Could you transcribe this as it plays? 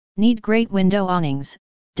Need great window awnings,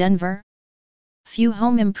 Denver? Few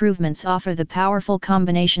home improvements offer the powerful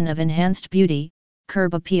combination of enhanced beauty,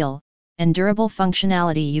 curb appeal, and durable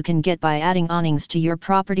functionality you can get by adding awnings to your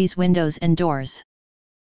property's windows and doors.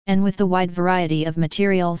 And with the wide variety of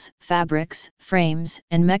materials, fabrics, frames,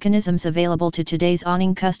 and mechanisms available to today's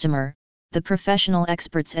awning customer, the professional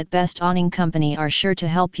experts at Best Awning Company are sure to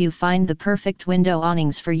help you find the perfect window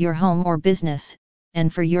awnings for your home or business,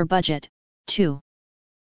 and for your budget, too.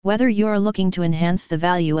 Whether you're looking to enhance the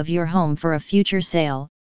value of your home for a future sale,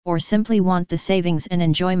 or simply want the savings and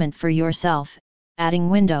enjoyment for yourself, adding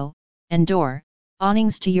window and door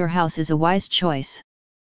awnings to your house is a wise choice.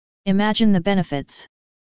 Imagine the benefits.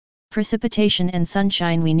 Precipitation and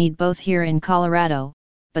sunshine we need both here in Colorado,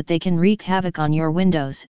 but they can wreak havoc on your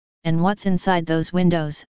windows, and what's inside those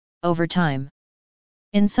windows, over time.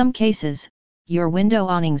 In some cases, your window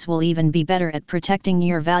awnings will even be better at protecting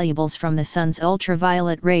your valuables from the sun's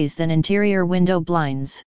ultraviolet rays than interior window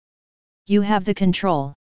blinds. You have the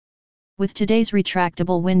control. With today's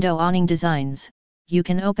retractable window awning designs, you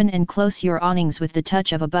can open and close your awnings with the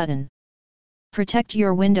touch of a button. Protect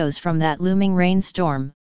your windows from that looming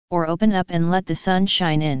rainstorm, or open up and let the sun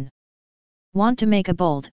shine in. Want to make a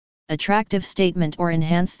bold, attractive statement or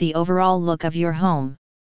enhance the overall look of your home?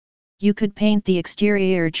 You could paint the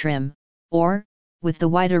exterior trim, or, with the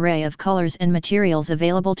wide array of colors and materials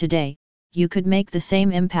available today, you could make the same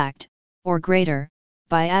impact, or greater,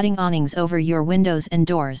 by adding awnings over your windows and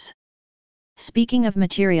doors. Speaking of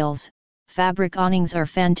materials, fabric awnings are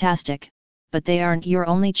fantastic, but they aren't your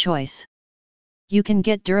only choice. You can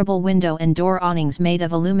get durable window and door awnings made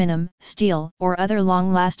of aluminum, steel, or other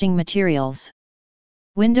long-lasting materials.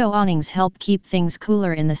 Window awnings help keep things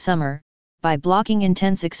cooler in the summer, by blocking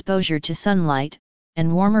intense exposure to sunlight,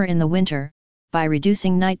 and warmer in the winter, by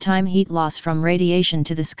reducing nighttime heat loss from radiation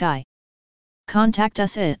to the sky. Contact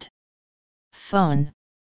us at phone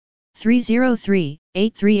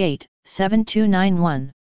 303-838-7291.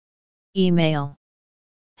 Email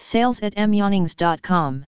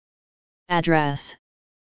sales@myawnings.com. Address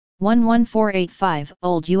 11485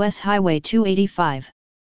 Old US Highway 285.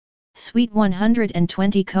 Suite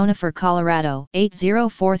 120 Conifer, Colorado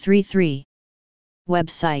 80433.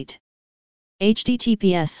 Website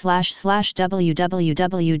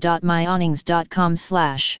https://www.myawnings.com/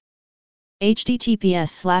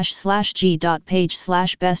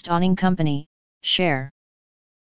 https://g.page/Best Awning Company, share